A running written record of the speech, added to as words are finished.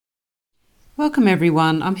Welcome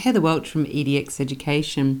everyone, I'm Heather Welch from EDX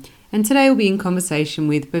Education, and today we'll be in conversation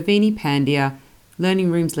with Bhavini Pandya,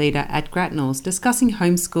 Learning Rooms Leader at Gratnals, discussing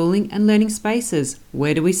homeschooling and learning spaces.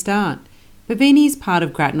 Where do we start? Bhavini is part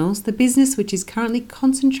of Gratnals, the business which is currently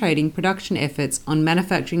concentrating production efforts on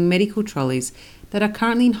manufacturing medical trolleys that are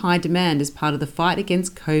currently in high demand as part of the fight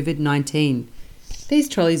against COVID-19. These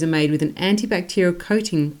trolleys are made with an antibacterial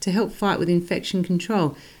coating to help fight with infection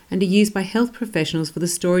control and are used by health professionals for the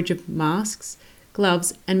storage of masks,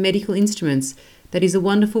 gloves and medical instruments. That is a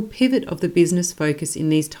wonderful pivot of the business focus in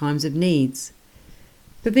these times of needs.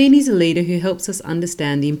 Bhavini is a leader who helps us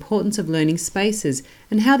understand the importance of learning spaces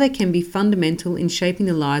and how they can be fundamental in shaping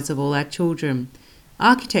the lives of all our children.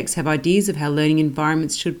 Architects have ideas of how learning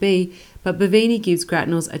environments should be, but Bhavini gives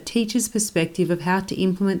Gratnals a teacher's perspective of how to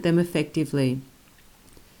implement them effectively.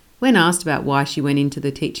 When asked about why she went into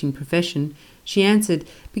the teaching profession, she answered,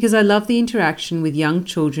 "Because I love the interaction with young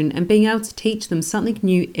children and being able to teach them something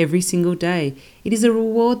new every single day. It is a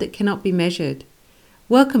reward that cannot be measured."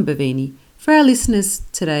 Welcome, Bhavini. For our listeners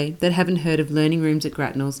today that haven't heard of Learning Rooms at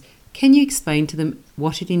Gratnals, can you explain to them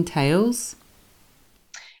what it entails?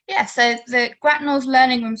 Yeah, so the Gratnals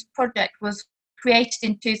Learning Rooms project was created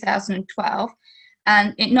in 2012,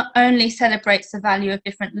 and it not only celebrates the value of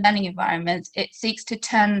different learning environments, it seeks to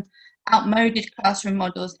turn outmoded classroom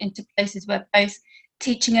models into places where both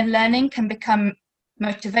teaching and learning can become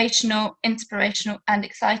motivational, inspirational, and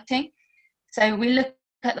exciting. So we look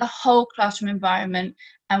at the whole classroom environment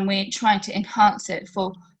and we're trying to enhance it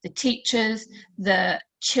for the teachers, the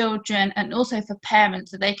children, and also for parents,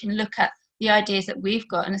 so they can look at the ideas that we've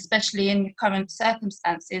got, and especially in the current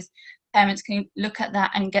circumstances, parents can look at that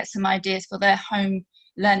and get some ideas for their home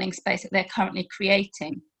learning space that they're currently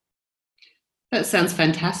creating. That sounds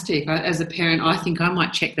fantastic. As a parent, I think I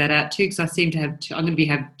might check that out too, because I seem to have I'm going to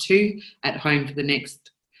have two at home for the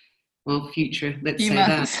next, future, let's Few say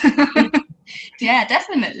months. that. Yeah,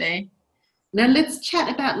 definitely. Now let's chat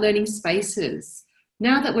about learning spaces.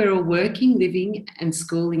 Now that we're all working, living and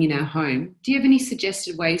schooling in our home, do you have any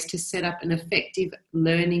suggested ways to set up an effective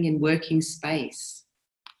learning and working space?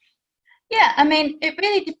 Yeah, I mean, it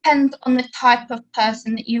really depends on the type of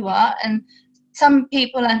person that you are, and some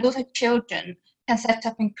people and also children can set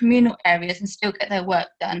up in communal areas and still get their work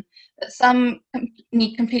done, but some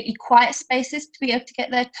need completely quiet spaces to be able to get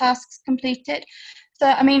their tasks completed. So,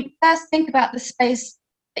 I mean, first think about the space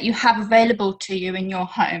that you have available to you in your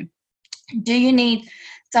home. Do you need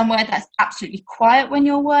somewhere that's absolutely quiet when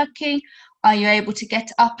you're working? Are you able to get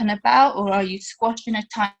up and about, or are you squashed in a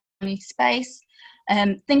tiny space?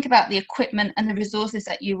 Think about the equipment and the resources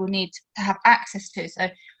that you will need to have access to. So,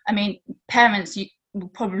 I mean, parents, you will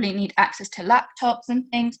probably need access to laptops and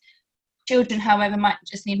things. Children, however, might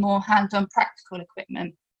just need more hands-on practical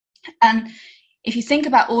equipment. And if you think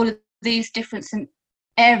about all of these different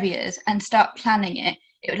areas and start planning it,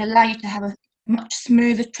 it would allow you to have a much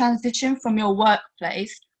smoother transition from your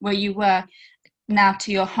workplace where you were now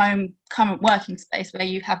to your home current working space where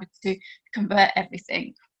you have to convert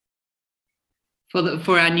everything.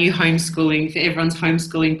 For our new homeschooling, for everyone's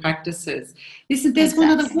homeschooling practices. There's Exactly.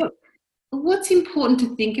 one other. What's important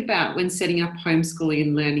to think about when setting up homeschooling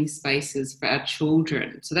and learning spaces for our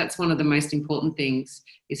children? So that's one of the most important things,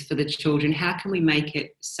 is for the children. How can we make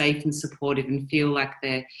it safe and supportive and feel like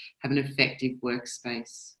they have an effective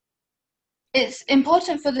workspace? It's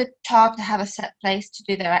important for the child to have a set place to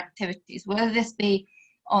do their activities, whether this be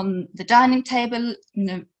on the dining table, in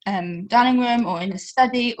the dining room, or in a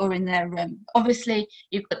study, or in their room. Obviously,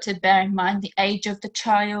 you've got to bear in mind the age of the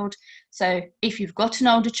child. So if you've got an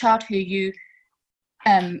older child who you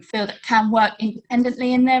feel that can work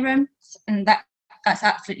independently in their room, and that's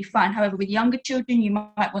absolutely fine. However, with younger children, you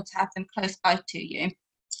might want to have them close by to you.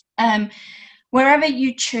 Wherever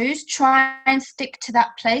you choose, try and stick to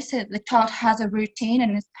that place so that the child has a routine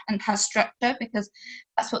and has structure, because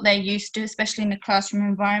that's what they're used to, especially in a classroom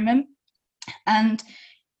environment. And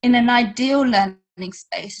in an ideal learning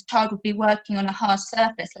space, a child would be working on a hard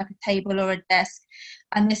surface like a table or a desk,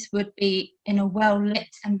 and this would be in a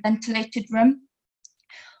well-lit and ventilated room.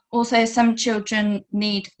 Also, some children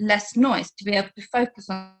need less noise to be able to focus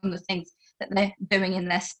on the things that they're doing in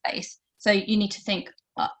their space. So you need to think,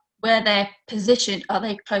 where they're positioned, are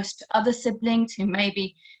they close to other siblings who may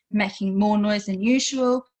be making more noise than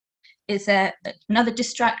usual? Is there another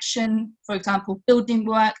distraction, for example, building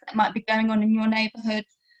work that might be going on in your neighbourhood?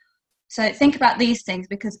 So think about these things,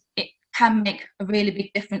 because it can make a really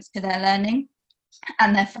big difference to their learning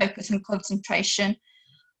and their focus and concentration.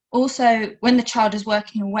 Also, when the child is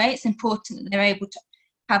working away, it's important that they're able to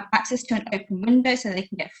have access to an open window so they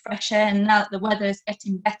can get fresh air. And now that the weather is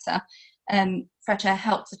getting better, Fresh air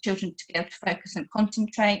helps the children to be able to focus and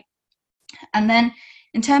concentrate. And then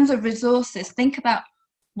in terms of resources, think about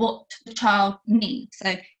what the child needs.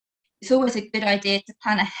 So it's always a good idea to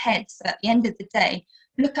plan ahead, so at the end of the day,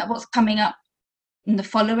 look at what's coming up in the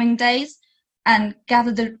following days and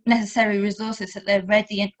gather the necessary resources so that they're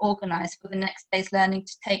ready and organised for the next day's learning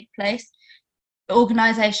to take place.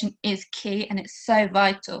 Organisation is key, and it's so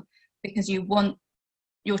vital because you want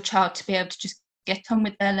your child to be able to just get on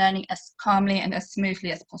with their learning as calmly and as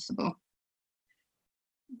smoothly as possible.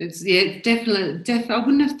 It's, yeah, definitely. I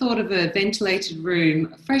wouldn't have thought of a ventilated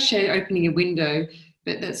room, fresh air opening a window,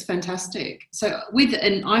 but that's fantastic. So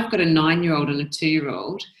I've got a 9-year-old and a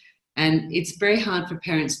 2-year-old, and it's very hard for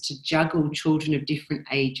parents to juggle children of different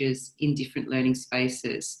ages in different learning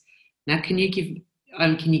spaces. Now, can you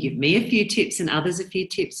give me a few tips and others a few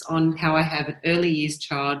tips on how I have an early years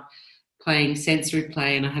child playing sensory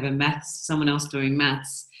play and I have someone else doing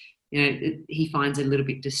maths? He finds it a little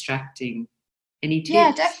bit distracting. Any tips?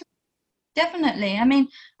 Yeah, definitely. I mean,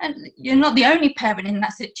 and you're not the only parent in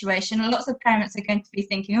that situation. Lots of parents are going to be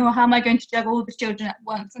thinking, oh, how am I going to juggle all the children at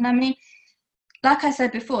once? And I mean, like I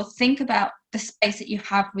said before, think about the space that you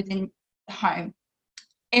have within the home.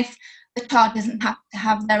 If the child doesn't have to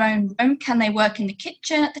have their own room, can they work in the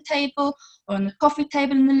kitchen at the table or on the coffee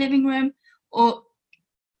table in the living room, or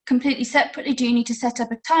completely separately? Do you need to set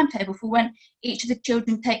up a timetable for when each of the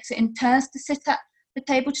children takes it in turns to sit at the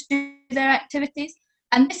table to do their activities?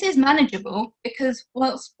 And this is manageable because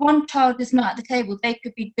whilst one child is not at the table, they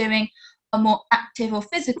could be doing a more active or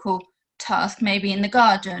physical task, maybe in the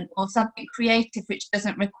garden, or something creative which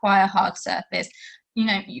doesn't require hard surface. You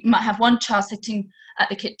might have one child sitting at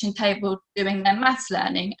the kitchen table doing their maths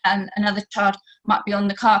learning, and another child might be on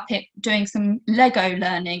the carpet doing some Lego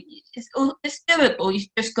learning. It's doable. You've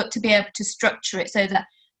just got to be able to structure it so that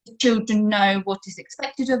the children know what is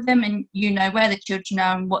expected of them, and you know where the children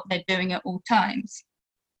are and what they're doing at all times.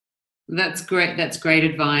 That's great. That's great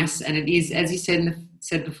advice. And it is, as you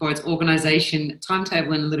said before, it's organisation,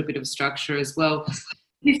 timetable, and a little bit of structure as well.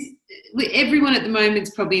 Everyone at the moment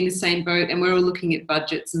is probably in the same boat, and we're all looking at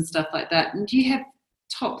budgets and stuff like that. And do you have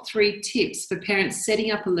top 3 tips for parents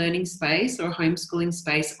setting up a learning space or a homeschooling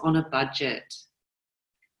space on a budget?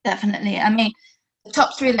 Definitely. I mean, the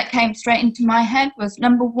top 3 that came straight into my head was,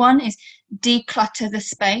 number 1 is declutter the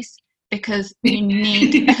space, because you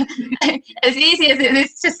need, as easy as it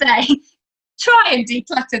is to say, try and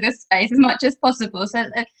declutter the space as much as possible so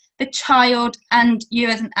that the child and you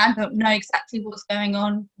as an adult know exactly what's going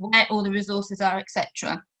on, where all the resources are,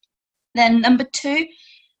 etc. Then number 2,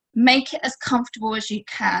 make it as comfortable as you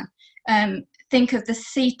can. Think of the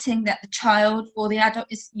seating that the child or the adult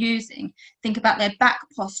is using. Think about their back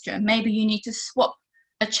posture. Maybe you need to swap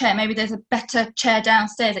a chair. Maybe there's a better chair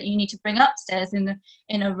downstairs that you need to bring upstairs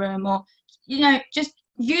in a room, or just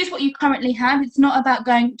use what you currently have. It's not about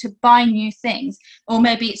going to buy new things, or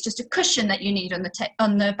maybe it's just a cushion that you need on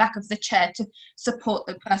the back of the chair to support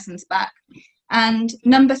the person's back. And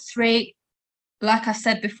number 3, like I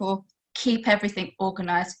said before, keep everything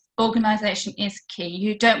organised. Organisation is key.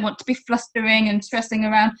 You don't want to be flustering and stressing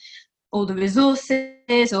around all the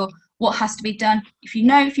resources or what has to be done. If you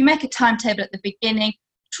make a timetable at the beginning,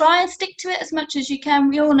 try and stick to it as much as you can.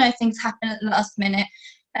 We all know things happen at the last minute,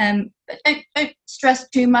 but don't stress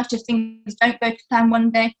too much if things don't go to plan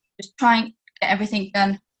one day. Just try and get everything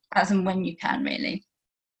done as and when you can, really.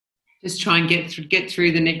 Just try and get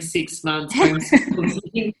through the next 6 months.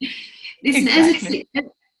 Listen, Exactly.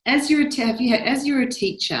 as you're a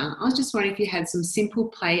teacher, I was just wondering if you had some simple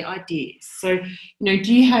play ideas. So,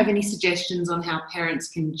 do you have any suggestions on how parents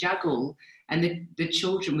can juggle and the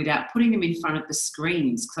children without putting them in front of the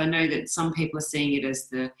screens? Because I know that some people are seeing it as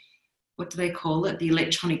what do they call it? The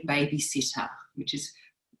electronic babysitter, which is,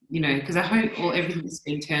 because I hope everything's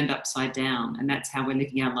been turned upside down, and that's how we're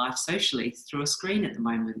living our life socially, through a screen at the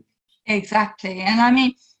moment. Exactly. And I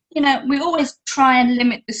mean, we always try and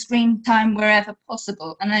limit the screen time wherever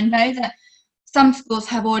possible. And I know that some schools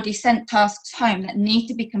have already sent tasks home that need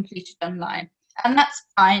to be completed online. And that's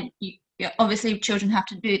fine. Obviously, children have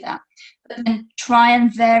to do that. But then try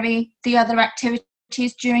and vary the other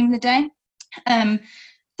activities during the day.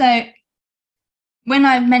 So when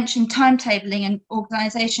I mentioned timetabling and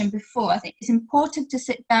organisation before, I think it's important to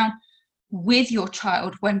sit down with your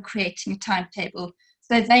child when creating a timetable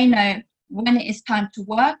so they know when it is time to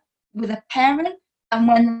work with a parent and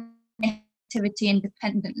when activity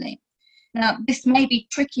independently. Now, this may be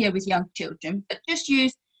trickier with young children, but just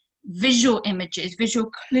use visual images,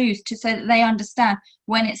 visual clues so that they understand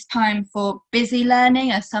when it's time for busy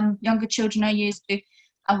learning, as some younger children are used to,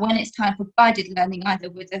 and when it's time for guided learning, either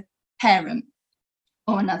with a parent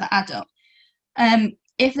or another adult.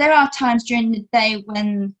 If there are times during the day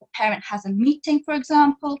when the parent has a meeting, for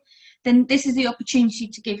example, then this is the opportunity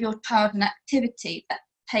to give your child an activity that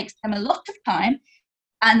takes them a lot of time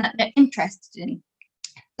and that they're interested in.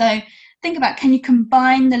 So think about, can you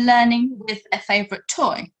combine the learning with their favourite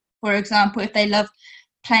toy? For example, if they love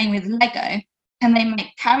playing with Lego, can they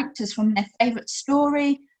make characters from their favourite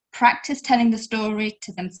story, practice telling the story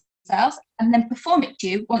to themselves, and then perform it to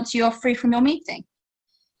you once you're free from your meeting?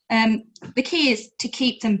 The key is to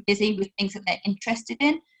keep them busy with things that they're interested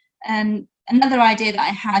in. Another idea that I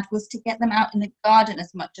had was to get them out in the garden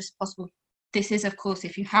as much as possible. This is, of course,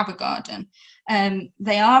 if you have a garden.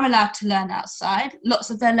 They are allowed to learn outside. Lots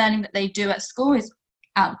of their learning that they do at school is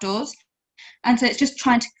outdoors. And so it's just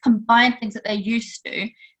trying to combine things that they're used to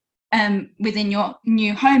within your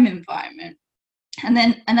new home environment. And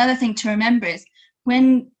then another thing to remember is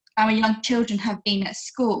when our young children have been at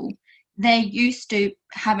school, they're used to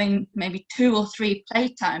having maybe 2 or 3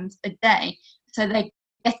 playtimes a day. So they're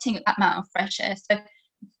getting that amount of fresh air. So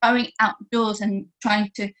going outdoors and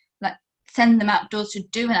trying to send them outdoors to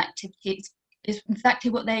do an activity is exactly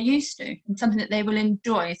what they're used to and something that they will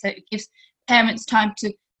enjoy. So it gives parents time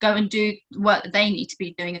to go and do work that they need to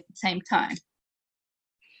be doing at the same time.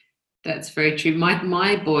 That's very true.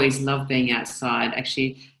 My boys love being outside.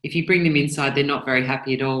 Actually, if you bring them inside, they're not very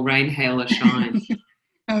happy at all, rain, hail or shine.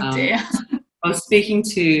 Oh dear. I was speaking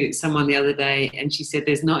to someone the other day and she said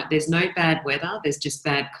there's no bad weather, there's just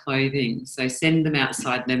bad clothing. So send them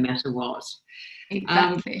outside no matter what.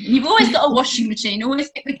 Exactly. You've always got a washing machine. Always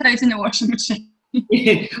get the clothes in the washing machine.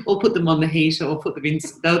 Yeah, or put them on the heater or put them in.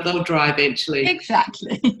 They'll dry eventually.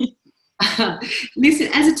 Exactly. Listen,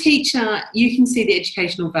 as a teacher, you can see the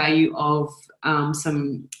educational value of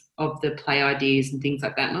some of the play ideas and things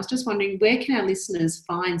like that. And I was just wondering, where can our listeners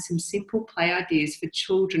find some simple play ideas for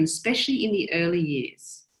children, especially in the early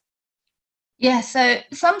years? Yeah, so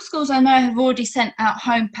some schools I know have already sent out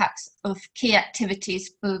home packs of key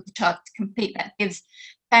activities for the child to complete that gives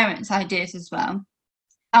parents ideas as well.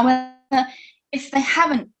 However, if they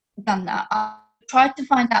haven't done that, I've tried to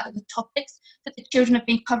find out the topics that the children have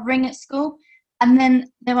been covering at school. And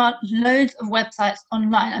then there are loads of websites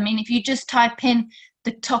online. I mean, if you just type in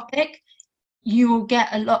the topic, you will get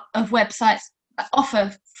a lot of websites that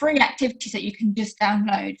offer free activities that you can just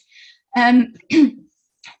download.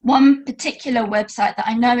 One particular website that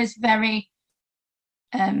I know is very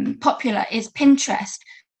popular is Pinterest.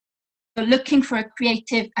 If you're looking for a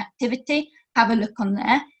creative activity, have a look on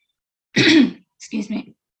there. Excuse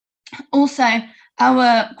me. Also,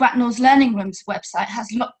 our Gratnall's Learning Rooms website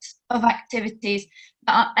has lots of activities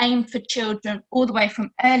that are aimed for children all the way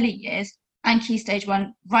from early years and Key Stage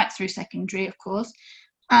 1 right through secondary, of course.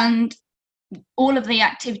 And all of the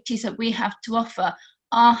activities that we have to offer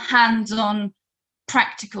are hands-on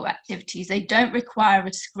practical activities. They don't require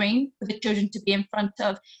a screen for the children to be in front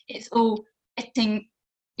of. It's all getting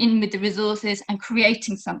in with the resources and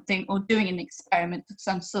creating something or doing an experiment of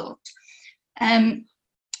some sort.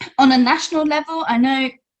 On a national level, I know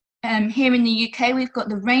here in the UK we've got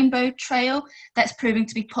the Rainbow Trail that's proving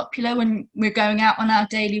to be popular when we're going out on our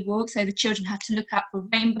daily walk. So the children have to look out for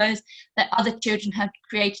rainbows that other children have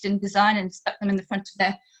created and designed and stuck them in the front of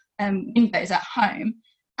their windows at home.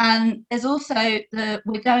 And there's also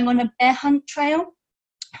we're going on a bear hunt trail,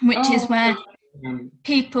 which is where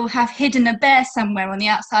people have hidden a bear somewhere on the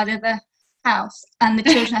outside of the house and the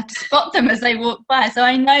children have to spot them as they walk by. So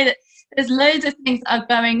I know that there's loads of things that are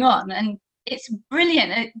going on and it's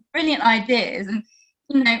brilliant ideas. And,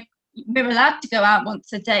 you know, we're allowed to go out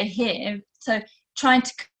once a day here. So trying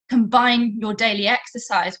to combine your daily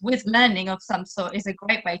exercise with learning of some sort is a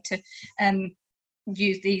great way to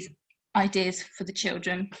use these ideas for the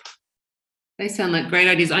children. They sound like great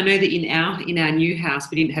ideas. I know that in our new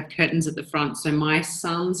house we didn't have curtains at the front, so my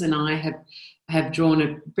sons and I have drawn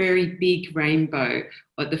a very big rainbow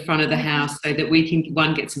at the front of the house so that we can,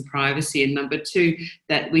 one, get some privacy, and number two,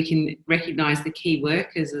 that we can recognise the key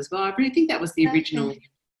workers as well. I really think that was the original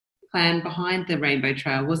plan behind the Rainbow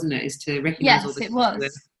Trail, wasn't it? Is to recognise all the key workers.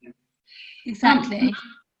 Yes, it was. Exactly.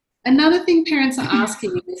 Another thing parents are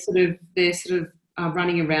asking, they're sort of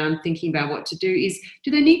running around thinking about what to do, is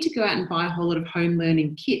do they need to go out and buy a whole lot of home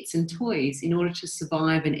learning kits and toys in order to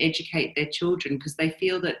survive and educate their children, because they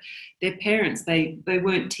feel that their parents, they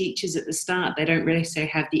weren't teachers at the start, they don't really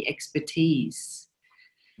have the expertise?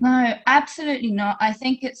 No, absolutely not. I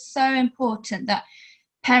think it's so important that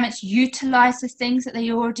parents utilise the things that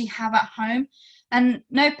they already have at home, and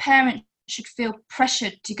no parent should feel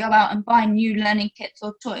pressured to go out and buy new learning kits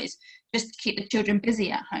or toys just to keep the children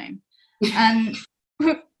busy at home. And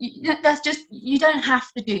that's just, you don't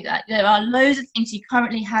have to do that. There are loads of things you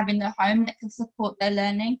currently have in the home that can support their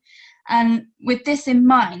learning. And with this in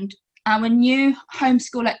mind, our new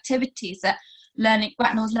homeschool activities that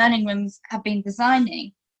Gratnall's Learning Rooms have been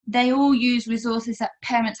designing, they all use resources that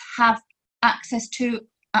parents have access to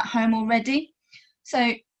at home already.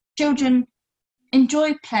 So children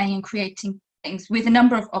enjoy playing and creating things with a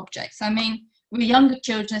number of objects. I mean, with younger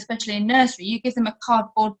children, especially in nursery, you give them a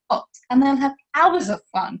cardboard box and they'll have hours of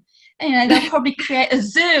fun. And, they'll probably create a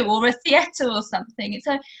zoo or a theatre or something.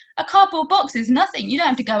 So a cardboard box is nothing. You don't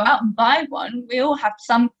have to go out and buy one. We all have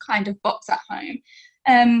some kind of box at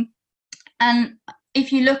home. And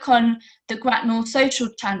if you look on the Gratnall social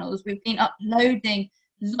channels, we've been uploading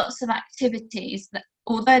lots of activities that,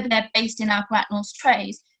 although they're based in our Gratnall's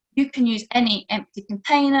trays, you can use any empty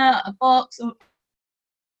container, a box,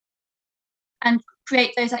 and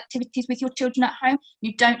create those activities with your children at home.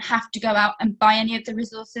 You don't have to go out and buy any of the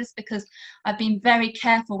resources, because I've been very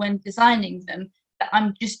careful when designing them that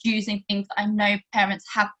I'm just using things that I know parents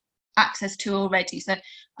have access to already. So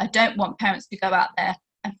I don't want parents to go out there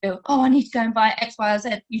and feel, oh, I need to go and buy X, Y, or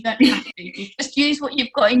Z. You don't have to. You just use what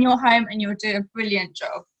you've got in your home and you'll do a brilliant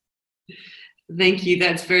job. Thank you.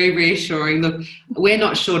 That's very reassuring. Look, we're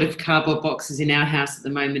not short of cardboard boxes in our house at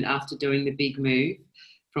the moment after doing the big move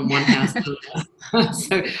from one house to another.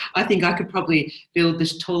 So I think I could probably build the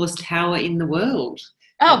tallest tower in the world.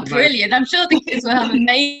 Oh, brilliant. I'm sure the kids will have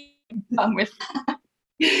amazing fun with that.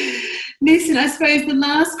 Listen, I suppose the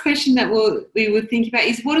last question that we would think about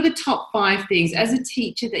is, what are the top 5 things as a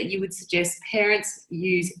teacher that you would suggest parents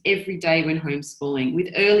use every day when homeschooling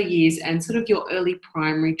with early years and sort of your early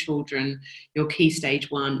primary children, your key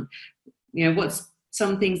stage 1? What's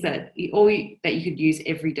some things that you could use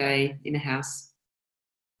every day in a house?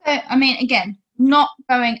 So, I mean, again, not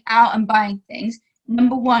going out and buying things.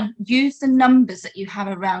 Number 1, use the numbers that you have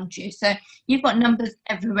around you. So you've got numbers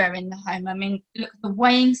everywhere in the home. I mean, look at the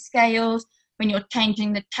weighing scales. When you're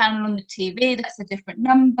changing the channel on the TV, that's a different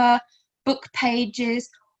number. Book pages.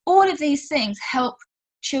 All of these things help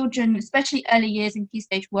children, especially early years in Key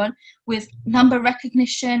Stage 1, with number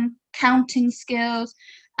recognition, counting skills,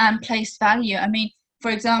 and place value. I mean,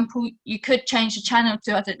 for example, you could change the channel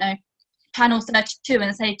to, I don't know, channel 32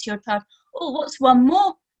 and say to your child, oh, what's one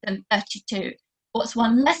more than 32? What's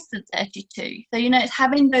one less than 32? So, it's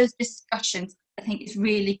having those discussions, I think, is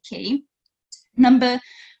really key. Number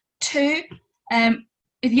 2,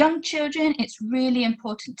 with young children, it's really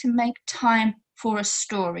important to make time for a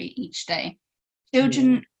story each day.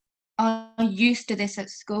 Children are used to this at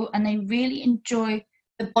school and they really enjoy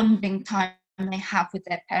the bonding time they have with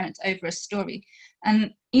their parents over a story.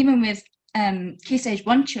 And even with Key Stage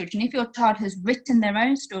 1 children, if your child has written their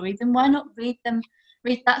own story, then why not read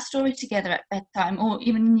that story together at bedtime or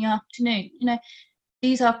even in the afternoon?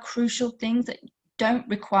 These are crucial things that don't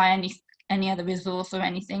require any other resource or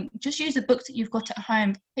anything. Just use the books that you've got at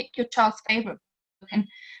home. Pick your child's favourite book and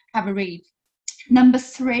have a read. Number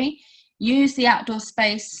 3, use the outdoor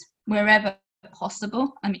space wherever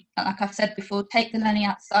possible. I mean, like I've said before, take the learning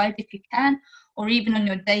outside if you can, or even on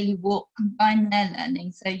your daily walk, combine their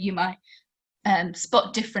learning. So you might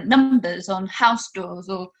spot different numbers on house doors,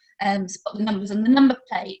 or spot the numbers on the number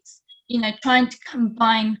plates. Trying to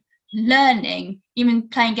combine learning, even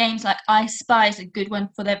playing games like I Spy is a good one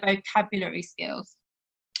for their vocabulary skills.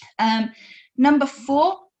 Number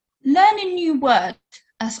 4, learn a new word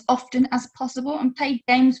as often as possible and play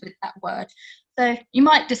games with that word. So you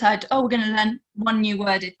might decide, we're going to learn one new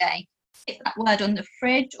word a day. Get that word on the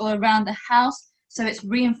fridge or around the house, so it's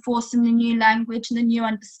reinforcing the new language and the new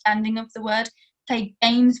understanding of the word. Play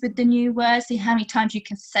games with the new word, see how many times you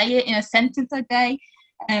can say it in a sentence a day.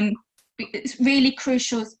 It's really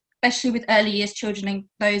crucial, especially with early years children and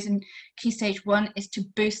those in Key Stage 1, is to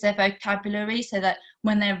boost their vocabulary so that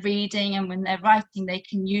when they're reading and when they're writing, they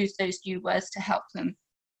can use those new words to help them.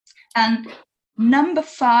 And number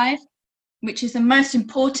 5, which is the most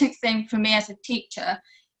important thing for me as a teacher,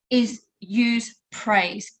 is use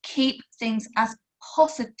praise. Keep things as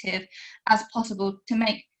positive as possible to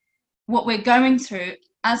make what we're going through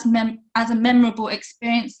as a memorable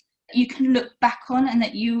experience that you can look back on and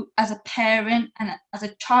that you as a parent and as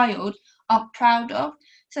a child are proud of.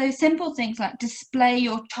 So simple things like display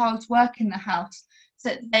your child's work in the house so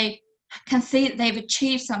that they can see that they've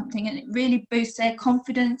achieved something, and it really boosts their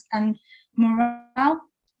confidence and morale.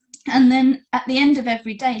 And then at the end of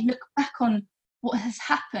every day, look back on what has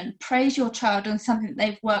happened. Praise your child on something that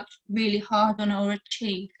they've worked really hard on or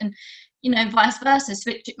achieved, and vice versa,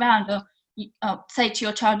 switch it round, or say to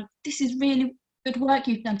your child, this is really good work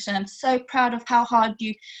you've done today. I'm so proud of how hard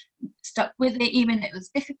you stuck with it, even if it was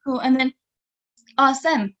difficult. And then ask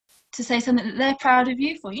them to say something that they're proud of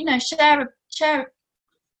you for. Share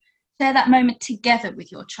that moment together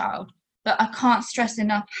with your child. But I can't stress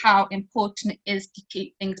enough how important it is to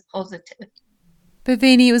keep things positive.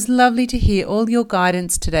 Bhavini, it was lovely to hear all your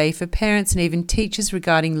guidance today for parents and even teachers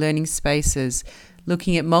regarding learning spaces,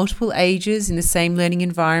 looking at multiple ages in the same learning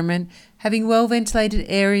environment, having well-ventilated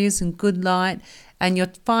areas and good light, and your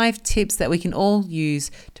 5 tips that we can all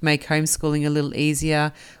use to make homeschooling a little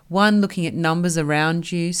easier. 1, looking at numbers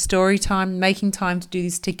around you, story time, making time to do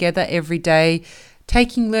this together every day,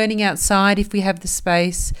 taking learning outside if we have the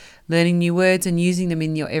space, learning new words and using them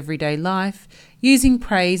in your everyday life, using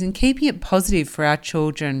praise and keeping it positive for our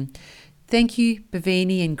children. Thank you,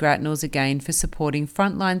 Bhavini and Gratnells, again for supporting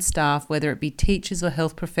frontline staff, whether it be teachers or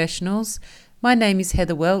health professionals. My name is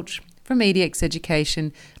Heather Welch from EDX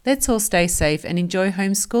Education. Let's all stay safe and enjoy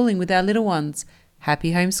homeschooling with our little ones.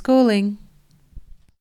 Happy homeschooling!